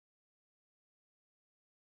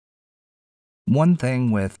One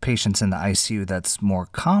thing with patients in the ICU that's more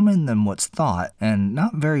common than what's thought and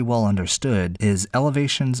not very well understood is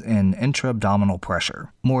elevations in intra-abdominal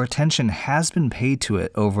pressure. More attention has been paid to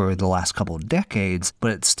it over the last couple of decades,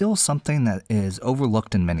 but it's still something that is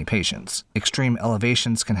overlooked in many patients. Extreme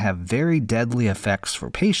elevations can have very deadly effects for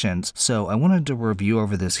patients, so I wanted to review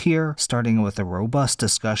over this here, starting with a robust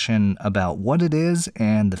discussion about what it is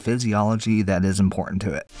and the physiology that is important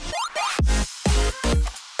to it.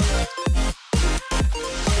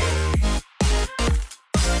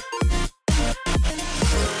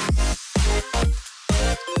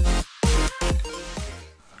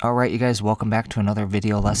 Alright you guys, welcome back to another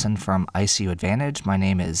video lesson from ICU Advantage. My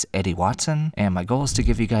name is Eddie Watson, and my goal is to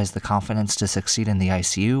give you guys the confidence to succeed in the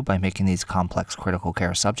ICU by making these complex critical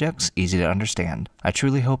care subjects easy to understand. I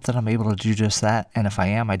truly hope that I'm able to do just that, and if I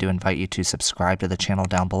am, I do invite you to subscribe to the channel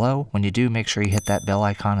down below. When you do, make sure you hit that bell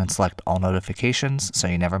icon and select all notifications so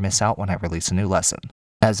you never miss out when I release a new lesson.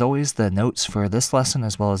 As always, the notes for this lesson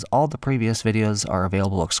as well as all the previous videos are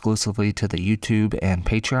available exclusively to the YouTube and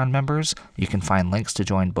Patreon members. You can find links to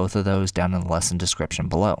join both of those down in the lesson description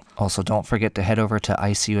below. Also, don't forget to head over to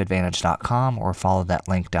ICUadvantage.com or follow that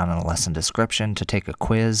link down in the lesson description to take a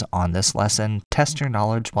quiz on this lesson, test your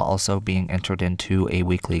knowledge while also being entered into a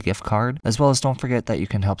weekly gift card. As well as don't forget that you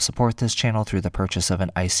can help support this channel through the purchase of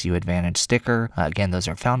an ICU Advantage sticker. Again, those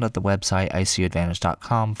are found at the website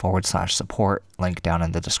ICUadvantage.com/support, link down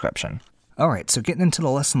in the description. Alright, so getting into the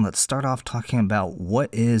lesson, let's start off talking about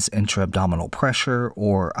what is intra-abdominal pressure,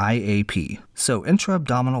 or IAP. So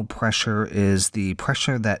intra-abdominal pressure is the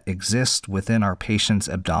pressure that exists within our patient's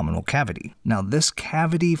abdominal cavity. Now this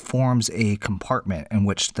cavity forms a compartment in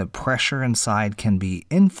which the pressure inside can be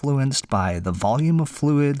influenced by the volume of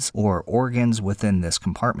fluids or organs within this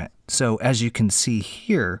compartment. So as you can see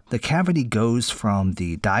here, the cavity goes from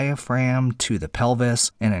the diaphragm to the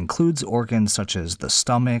pelvis and includes organs such as the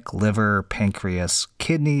stomach, liver, pancreas,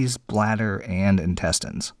 kidneys, bladder, and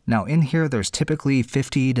intestines. Now in here, there's typically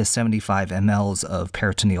 50 to 75 mLs of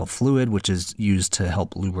peritoneal fluid, which is used to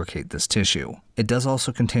help lubricate this tissue. It does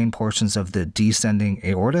also contain portions of the descending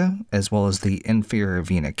aorta, as well as the inferior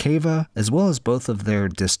vena cava, as well as both of their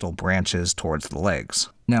distal branches towards the legs.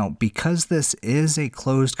 Now, because this is a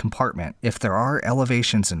closed compartment, if there are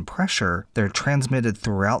elevations in pressure, they're transmitted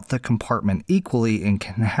throughout the compartment equally and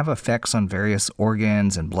can have effects on various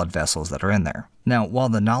organs and blood vessels that are in there. Now, while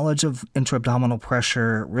the knowledge of intra-abdominal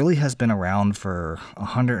pressure really has been around for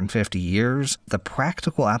 150 years, the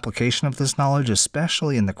practical application of this knowledge,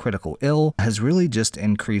 especially in the critical ill, has really just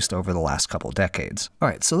increased over the last couple decades.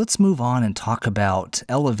 Alright, so let's move on and talk about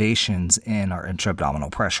elevations in our intra-abdominal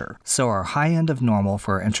pressure. So our high end of normal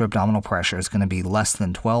for intra-abdominal pressure is going to be less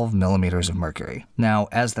than 12 millimeters of mercury. Now,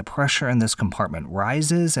 as the pressure in this compartment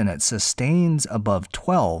rises and it sustains above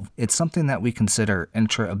 12, it's something that we consider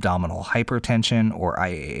intra-abdominal hypertension, or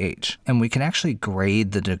IAH. And we can actually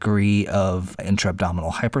grade the degree of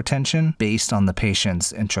intra-abdominal hypertension based on the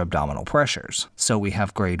patient's intra-abdominal pressures. So we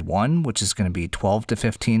have grade 1, which is going to be 12 to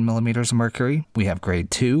 15 millimeters of mercury. We have grade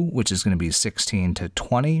 2, which is going to be 16 to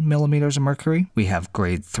 20 millimeters of mercury. We have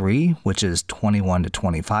grade 3, which is 21 to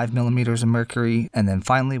 25 millimeters of mercury. And then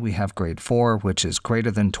finally, we have grade 4, which is greater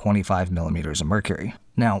than 25 millimeters of mercury.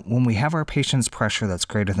 Now, when we have our patient's pressure that's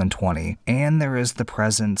greater than 20, and there is the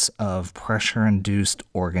presence of pressure-induced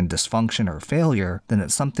organ dysfunction or failure, then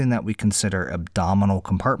it's something that we consider abdominal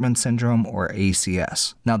compartment syndrome, or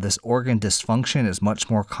ACS. Now, this organ dysfunction is much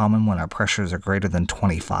more common when our pressures are greater than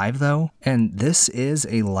 25, though, and this is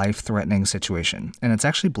a life-threatening situation, and it's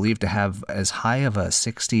actually believed to have as high of a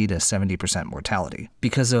 60 to 70% mortality.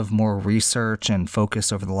 Because of more research and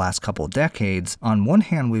focus over the last couple of decades, on one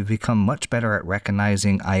hand, we've become much better at recognizing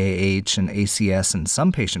IAH and ACS in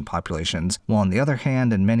some patient populations, while on the other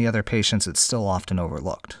hand, in many other patients, it's still often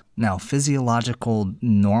overlooked. Now, physiological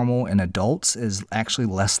normal in adults is actually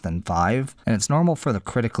less than 5, and it's normal for the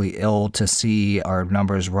critically ill to see our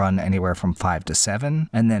numbers run anywhere from 5 to 7,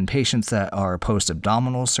 and then patients that are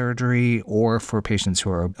post-abdominal surgery, or for patients who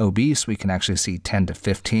are obese, we can actually see 10 to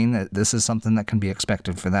 15. This is something that can be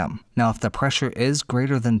expected for them. Now, if the pressure is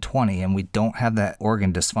greater than 20 and we don't have that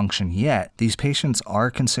organ dysfunction yet, these patients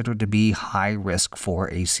are considered to be high risk for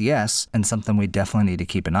ACS, and something we definitely need to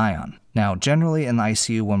keep an eye on. Now, generally in the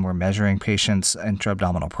ICU, when we're measuring patients'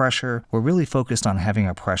 intra-abdominal pressure, we're really focused on having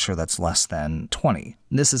a pressure that's less than 20.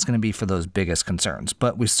 This is going to be for those biggest concerns,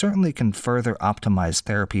 but we certainly can further optimize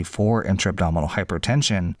therapy for intra-abdominal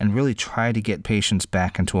hypertension and really try to get patients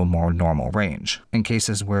back into a more normal range. In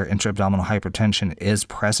cases where intra-abdominal hypertension is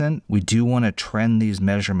present, we do want to trend these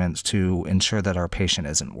measurements to ensure that our patient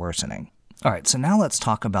isn't worsening. All right, so now let's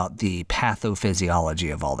talk about the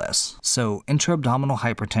pathophysiology of all this. So intra-abdominal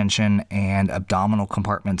hypertension and abdominal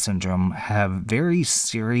compartment syndrome have very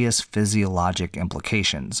serious physiologic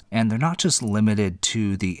implications, and they're not just limited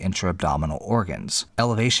to the intra-abdominal organs.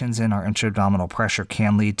 Elevations in our intra-abdominal pressure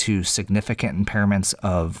can lead to significant impairments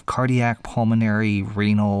of cardiac, pulmonary,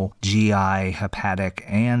 renal, GI, hepatic,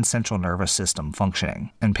 and central nervous system functioning.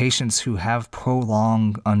 And patients who have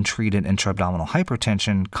prolonged untreated intra-abdominal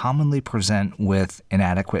hypertension commonly present with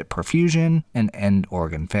inadequate perfusion and end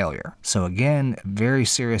organ failure. So again, very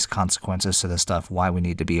serious consequences to this stuff, why we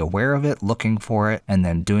need to be aware of it, looking for it, and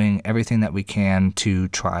then doing everything that we can to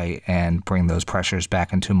try and bring those pressures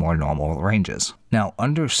back into more normal ranges. Now,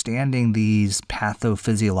 understanding these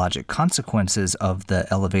pathophysiologic consequences of the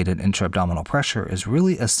elevated intra-abdominal pressure is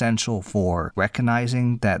really essential for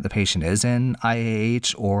recognizing that the patient is in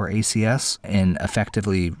IAH or ACS and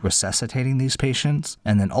effectively resuscitating these patients,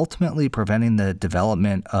 and then ultimately preventing the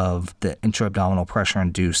development of the intra-abdominal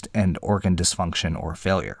pressure-induced end organ dysfunction or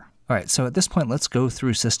failure. All right, so at this point, let's go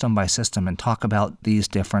through system by system and talk about these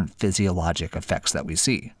different physiologic effects that we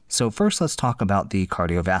see. So first, let's talk about the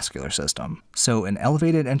cardiovascular system. So an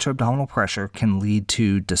elevated intra-abdominal pressure can lead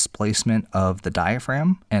to displacement of the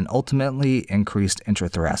diaphragm and ultimately increased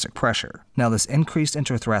intrathoracic pressure. Now, this increased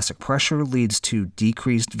intrathoracic pressure leads to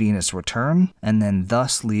decreased venous return and then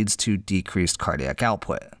thus leads to decreased cardiac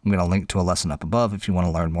output. I'm going to link to a lesson up above if you want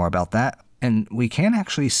to learn more about that. And we can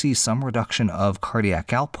actually see some reduction of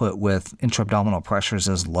cardiac output with intra-abdominal pressures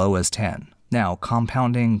as low as 10. Now,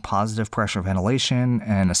 compounding positive pressure ventilation,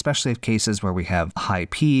 and especially in cases where we have high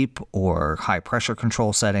PEEP or high pressure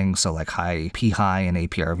control settings, so like high P-high and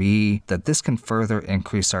APRV, that this can further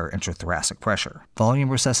increase our intrathoracic pressure. Volume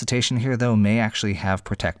resuscitation here, though, may actually have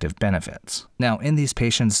protective benefits. Now, in these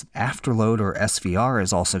patients, afterload or SVR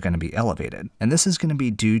is also going to be elevated, and this is going to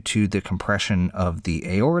be due to the compression of the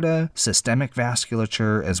aorta, systemic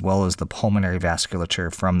vasculature, as well as the pulmonary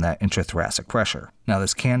vasculature from that intrathoracic pressure. Now,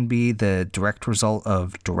 this can be the direct result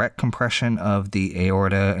of direct compression of the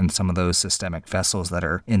aorta and some of those systemic vessels that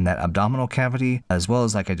are in that abdominal cavity, as well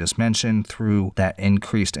as, like I just mentioned, through that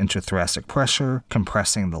increased intrathoracic pressure,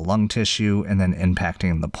 compressing the lung tissue, and then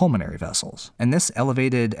impacting the pulmonary vessels. And this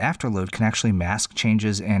elevated afterload can actually mask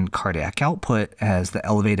changes in cardiac output, as the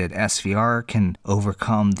elevated SVR can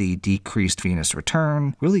overcome the decreased venous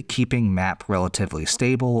return, really keeping MAP relatively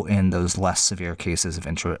stable in those less severe cases of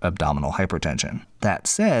intra-abdominal hypertension. That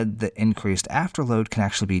said, the increased afterload can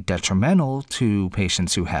actually be detrimental to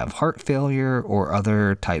patients who have heart failure or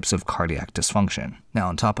other types of cardiac dysfunction. Now,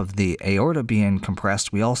 on top of the aorta being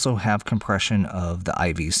compressed, we also have compression of the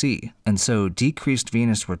IVC. And so decreased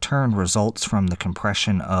venous return results from the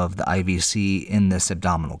compression of the IVC in this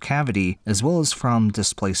abdominal cavity, as well as from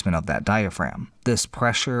displacement of that diaphragm. This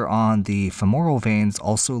pressure on the femoral veins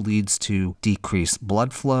also leads to decreased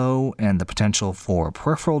blood flow and the potential for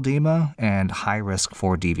peripheral edema and high risk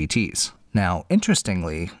for DVTs. Now,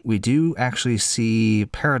 interestingly, we do actually see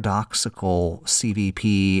paradoxical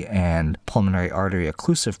CVP and pulmonary artery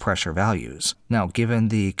occlusive pressure values. Now, given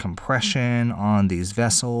the compression on these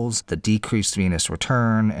vessels, the decreased venous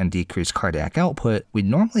return, and decreased cardiac output, we'd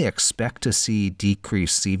normally expect to see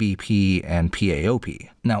decreased CVP and PAOP.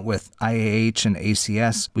 Now, with IAH and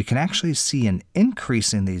ACS, we can actually see an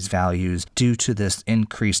increase in these values due to this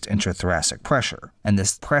increased intrathoracic pressure. And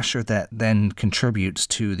this pressure that then contributes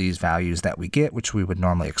to these values that we get, which we would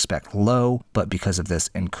normally expect low, but because of this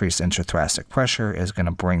increased intrathoracic pressure is going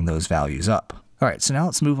to bring those values up. All right, so now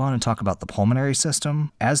let's move on and talk about the pulmonary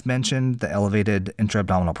system. As mentioned, the elevated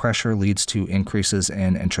intra-abdominal pressure leads to increases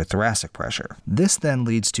in intrathoracic pressure. This then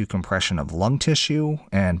leads to compression of lung tissue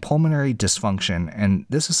and pulmonary dysfunction, and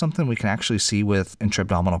this is something we can actually see with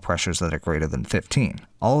intra-abdominal pressures that are greater than 15.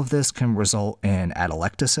 All of this can result in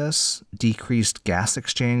atelectasis, decreased gas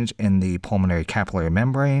exchange in the pulmonary capillary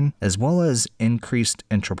membrane, as well as increased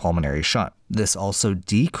intrapulmonary shunt. This also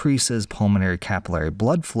decreases pulmonary capillary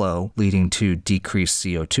blood flow, leading to decreased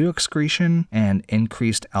CO2 excretion and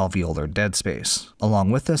increased alveolar dead space.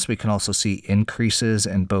 Along with this, we can also see increases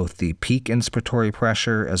in both the peak inspiratory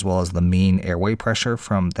pressure as well as the mean airway pressure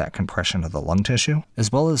from that compression of the lung tissue,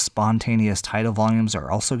 as well as spontaneous tidal volumes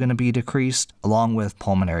are also going to be decreased, along with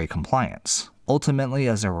pulmonary compliance. Ultimately,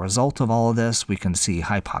 as a result of all of this, we can see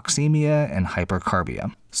hypoxemia and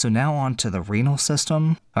hypercarbia. So now on to the renal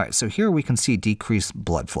system. All right, so here we can see decreased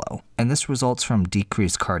blood flow, and this results from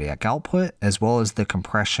decreased cardiac output as well as the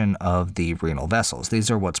compression of the renal vessels. These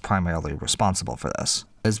are what's primarily responsible for this.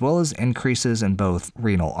 As well as increases in both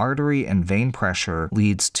renal artery and vein pressure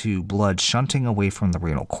leads to blood shunting away from the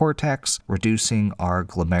renal cortex, reducing our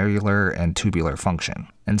glomerular and tubular function.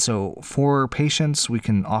 And so for patients, we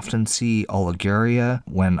can often see oliguria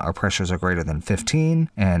when our pressures are greater than 15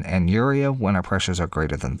 and anuria when our pressures are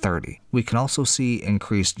greater than 30. We can also see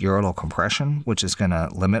increased ureteral compression, which is going to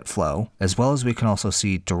limit flow, as well as we can also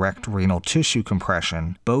see direct renal tissue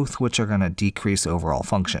compression, both which are going to decrease overall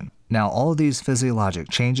function. Now, all of these physiologic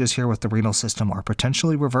changes here with the renal system are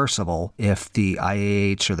potentially reversible if the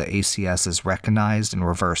IAH or the ACS is recognized and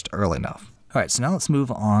reversed early enough. All right, so now let's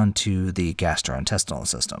move on to the gastrointestinal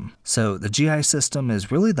system. So the GI system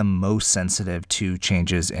is really the most sensitive to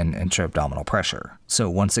changes in intra-abdominal pressure. So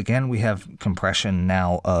once again, we have compression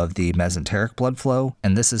now of the mesenteric blood flow,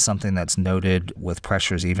 and this is something that's noted with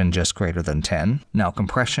pressures even just greater than 10. Now,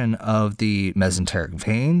 compression of the mesenteric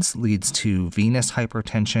veins leads to venous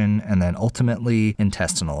hypertension and then ultimately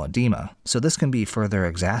intestinal edema. So this can be further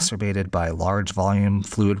exacerbated by large volume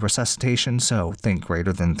fluid resuscitation, so think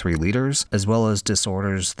greater than 3 liters, as well as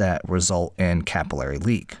disorders that result in capillary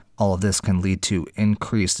leak. All of this can lead to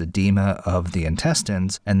increased edema of the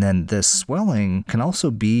intestines, and then this swelling can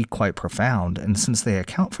also be quite profound, and since they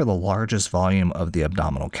account for the largest volume of the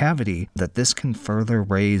abdominal cavity, that this can further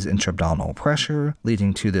raise intra-abdominal pressure,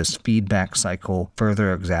 leading to this feedback cycle,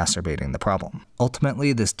 further exacerbating the problem.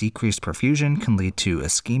 Ultimately, this decreased perfusion can lead to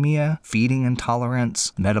ischemia, feeding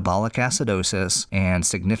intolerance, metabolic acidosis, and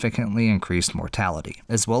significantly increased mortality,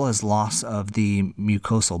 as well as loss of the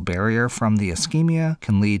mucosal barrier from the ischemia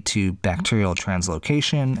can lead to bacterial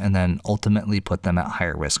translocation and then ultimately put them at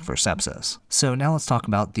higher risk for sepsis. So now let's talk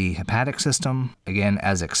about the hepatic system. Again,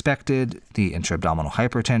 as expected, the intra-abdominal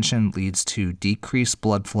hypertension leads to decreased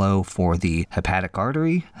blood flow for the hepatic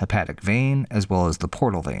artery, hepatic vein, as well as the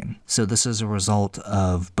portal vein. So this is a result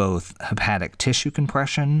of both hepatic tissue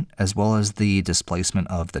compression as well as the displacement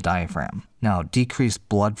of the diaphragm. Now, decreased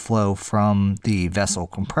blood flow from the vessel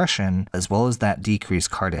compression, as well as that decreased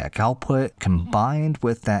cardiac output, combined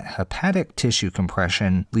with that hepatic tissue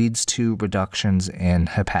compression, leads to reductions in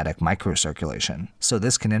hepatic microcirculation. So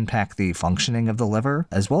this can impact the functioning of the liver,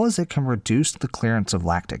 as well as it can reduce the clearance of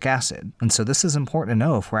lactic acid. And so this is important to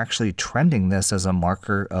know if we're actually trending this as a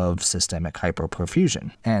marker of systemic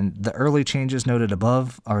hyperperfusion. And the early changes noted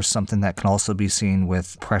above are something that can also be seen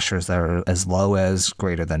with pressures that are as low as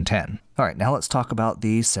greater than 10. All right, now let's talk about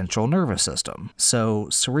the central nervous system. So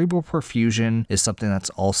cerebral perfusion is something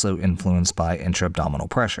that's also influenced by intra-abdominal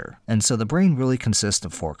pressure. And so the brain really consists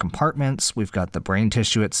of 4 compartments. We've got the brain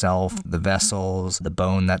tissue itself, the vessels, the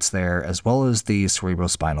bone that's there, as well as the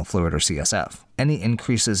cerebrospinal fluid or CSF. Any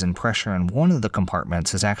increases in pressure in one of the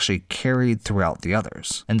compartments is actually carried throughout the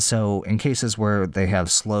others. And so in cases where they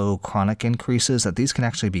have slow chronic increases, that these can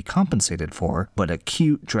actually be compensated for, but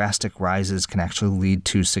acute drastic rises can actually lead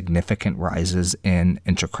to significant rises in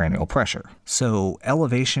intracranial pressure. So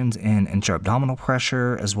elevations in intra-abdominal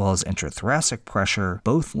pressure as well as intrathoracic pressure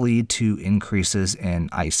both lead to increases in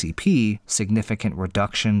ICP, significant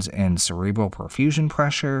reductions in cerebral perfusion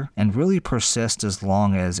pressure, and really persist as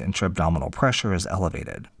long as intra-abdominal pressure is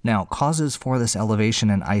elevated. Now, causes for this elevation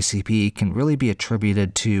in ICP can really be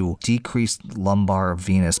attributed to decreased lumbar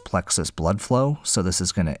venous plexus blood flow, so this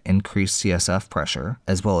is going to increase CSF pressure,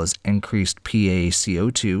 as well as increased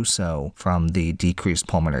PaCO2, so from the decreased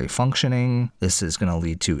pulmonary functioning, this is going to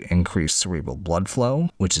lead to increased cerebral blood flow,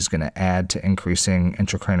 which is going to add to increasing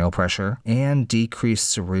intracranial pressure, and decreased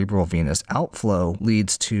cerebral venous outflow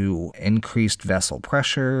leads to increased vessel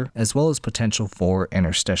pressure, as well as potential for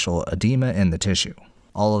interstitial edema in the tissue.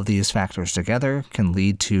 All of these factors together can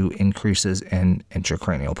lead to increases in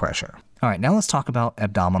intracranial pressure. All right, now let's talk about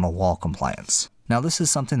abdominal wall compliance. Now, this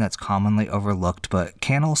is something that's commonly overlooked, but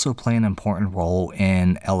can also play an important role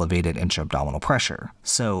in elevated intra-abdominal pressure.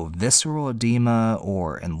 So visceral edema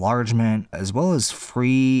or enlargement, as well as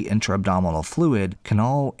free intra-abdominal fluid, can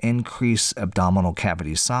all increase abdominal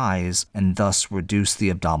cavity size and thus reduce the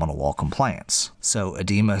abdominal wall compliance. So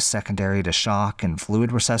edema secondary to shock and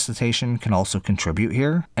fluid resuscitation can also contribute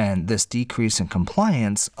here, and this decrease in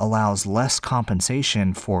compliance allows less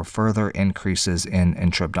compensation for further increases in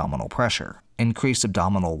intra-abdominal pressure. Increased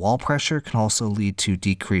abdominal wall pressure can also lead to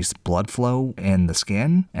decreased blood flow in the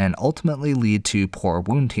skin and ultimately lead to poor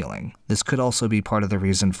wound healing. This could also be part of the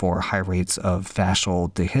reason for high rates of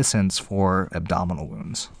fascial dehiscence for abdominal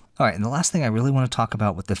wounds. All right, and the last thing I really want to talk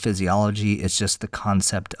about with the physiology is just the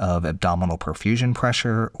concept of abdominal perfusion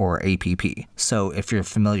pressure, or APP. So if you're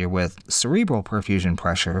familiar with cerebral perfusion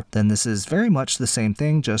pressure, then this is very much the same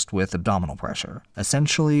thing, just with abdominal pressure.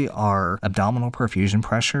 Essentially, our abdominal perfusion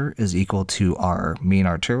pressure is equal to our mean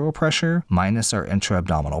arterial pressure minus our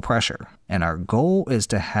intra-abdominal pressure. And our goal is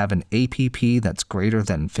to have an APP that's greater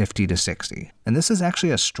than 50 to 60. And this is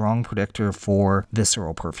actually a strong predictor for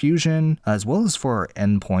visceral perfusion, as well as for our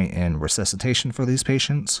endpoint in resuscitation for these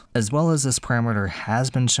patients, as well as this parameter has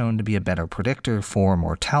been shown to be a better predictor for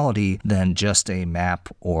mortality than just a MAP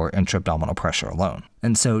or intra-abdominal pressure alone.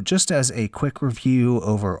 And so just as a quick review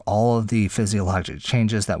over all of the physiologic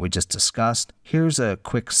changes that we just discussed, here's a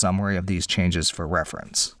quick summary of these changes for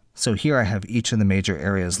reference. So here I have each of the major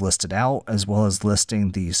areas listed out, as well as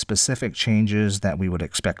listing the specific changes that we would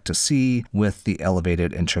expect to see with the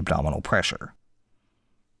elevated intra-abdominal pressure.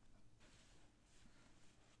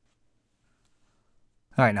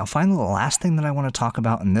 All right, now finally, the last thing that I want to talk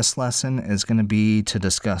about in this lesson is going to be to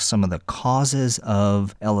discuss some of the causes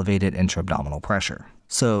of elevated intra-abdominal pressure.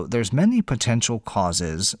 So there's many potential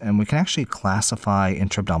causes, and we can actually classify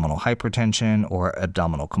intra-abdominal hypertension or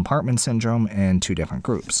abdominal compartment syndrome in two different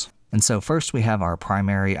groups. And so first we have our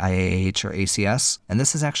primary IAH or ACS, and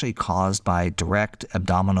this is actually caused by direct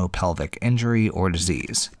abdominopelvic injury or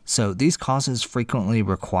disease. So these causes frequently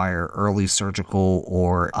require early surgical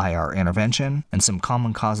or IR intervention, and some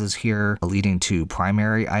common causes here leading to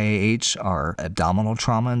primary IAH are abdominal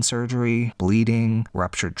trauma and surgery, bleeding,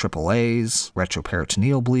 ruptured AAAs,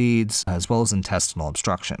 retroperitoneal bleeds, as well as intestinal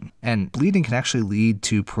obstruction. And bleeding can actually lead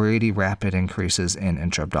to pretty rapid increases in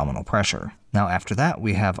intra-abdominal pressure. Now after that,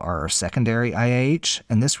 we have our secondary IAH,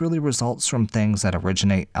 and this really results from things that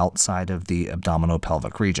originate outside of the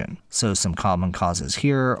abdominopelvic region. So some common causes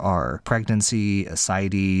here are pregnancy,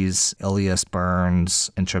 ascites, ileus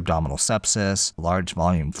burns, intra-abdominal sepsis, large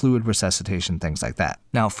volume fluid resuscitation, things like that.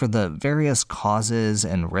 Now for the various causes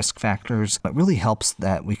and risk factors, it really helps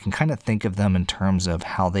that we can kind of think of them in terms of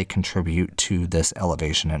how they contribute to this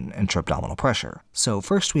elevation in intra-abdominal pressure. So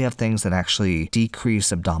first we have things that actually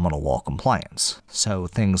decrease abdominal wall compliance. So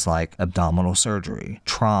things like abdominal surgery,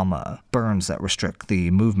 trauma, burns that restrict the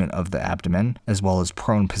movement of the abdomen, as well as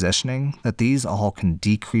prone positioning, that these all can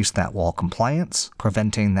decrease that wall compliance,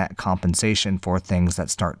 preventing that compensation for things that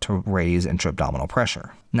start to raise intra-abdominal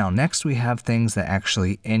pressure. Now next we have things that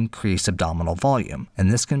actually increase abdominal volume, and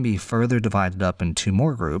this can be further divided up in two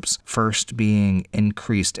more groups, first being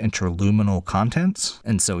increased intraluminal contents.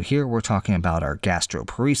 And so here we're talking about our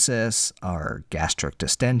gastroparesis, our gastric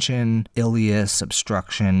distension, ileus,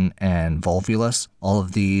 obstruction, and volvulus. All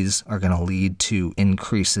of these are going to lead to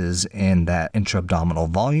increases in that intra-abdominal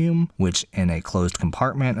volume, which in a closed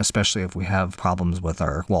compartment, especially if we have problems with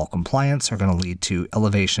our wall compliance, are going to lead to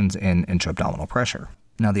elevations in intra-abdominal pressure.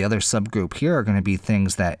 Now the other subgroup here are going to be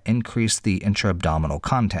things that increase the intra-abdominal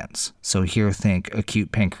contents. So here think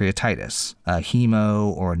acute pancreatitis,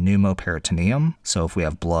 hemo or pneumoperitoneum. So if we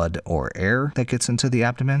have blood or air that gets into the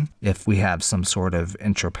abdomen, if we have some sort of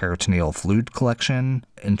intraperitoneal fluid collection,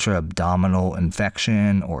 intra-abdominal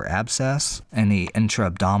infection or abscess, any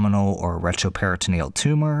intra-abdominal or retroperitoneal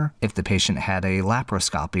tumor, if the patient had a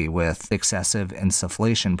laparoscopy with excessive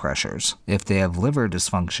insufflation pressures, if they have liver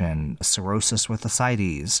dysfunction, cirrhosis with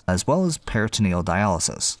ascites, as well as peritoneal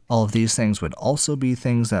dialysis. All of these things would also be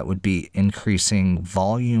things that would be increasing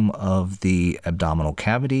volume of the abdominal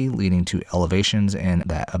cavity, leading to elevations in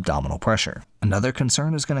that abdominal pressure. Another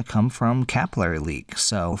concern is going to come from capillary leak.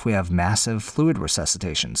 So if we have massive fluid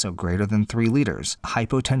resuscitation, so greater than 3 liters,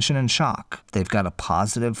 hypotension and shock, they've got a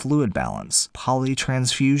positive fluid balance,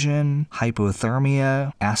 polytransfusion,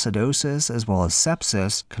 hypothermia, acidosis, as well as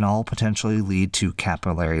sepsis can all potentially lead to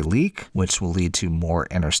capillary leak, which will lead to more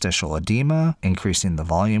interstitial edema, increasing the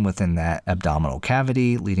volume within that abdominal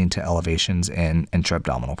cavity, leading to elevations in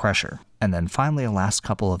intra-abdominal pressure. And then finally, a last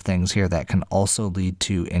couple of things here that can also lead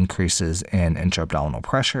to increases in intra-abdominal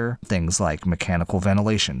pressure, things like mechanical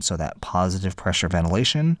ventilation. So that positive pressure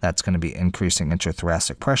ventilation, that's going to be increasing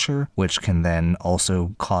intrathoracic pressure, which can then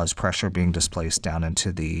also cause pressure being displaced down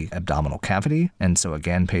into the abdominal cavity. And so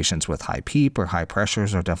again, patients with high PEEP or high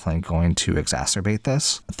pressures are definitely going to exacerbate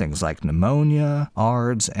this. Things like pneumonia,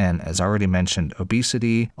 ARDS, and as already mentioned,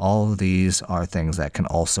 obesity, all of these are things that can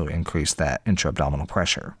also increase that intra-abdominal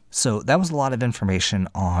pressure. So that was a lot of information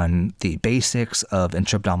on the basics of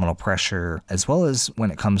intra-abdominal pressure, as well as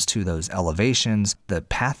when it comes to those elevations, the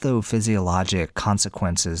pathophysiologic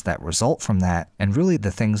consequences that result from that, and really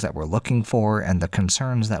the things that we're looking for and the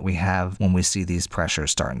concerns that we have when we see these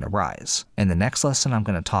pressures starting to rise. In the next lesson, I'm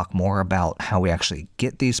going to talk more about how we actually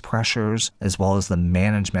get these pressures, as well as the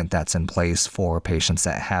management that's in place for patients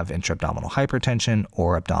that have intra-abdominal hypertension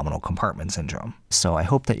or abdominal compartment syndrome. So I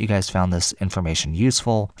hope that you guys found this information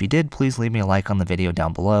useful. If you did, please leave me a like on the video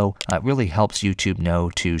down below. It really helps YouTube know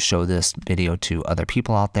to show this video to other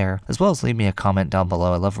people out there, as well as leave me a comment down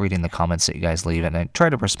below. I love reading the comments that you guys leave, and I try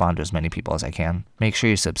to respond to as many people as I can. Make sure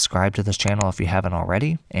you subscribe to this channel if you haven't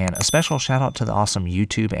already, and a special shout out to the awesome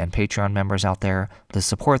YouTube and Patreon members out there. The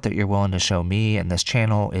support that you're willing to show me and this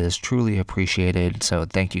channel is truly appreciated, so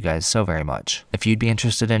thank you guys so very much. If you'd be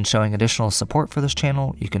interested in showing additional support for this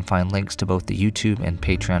channel, you can find links to both the YouTube and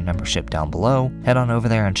Patreon membership down below. Head on over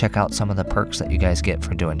there and check out some of the perks that you guys get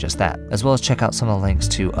for doing just that, as well as check out some of the links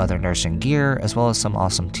to other nursing gear, as well as some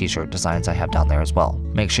awesome t-shirt designs I have down there as well.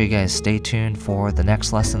 Make sure you guys stay tuned for the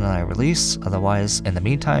next lesson that I release. Otherwise, in the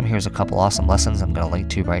meantime, here's a couple awesome lessons I'm going to link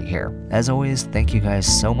to right here. As always, thank you guys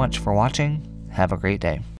so much for watching. Have a great day.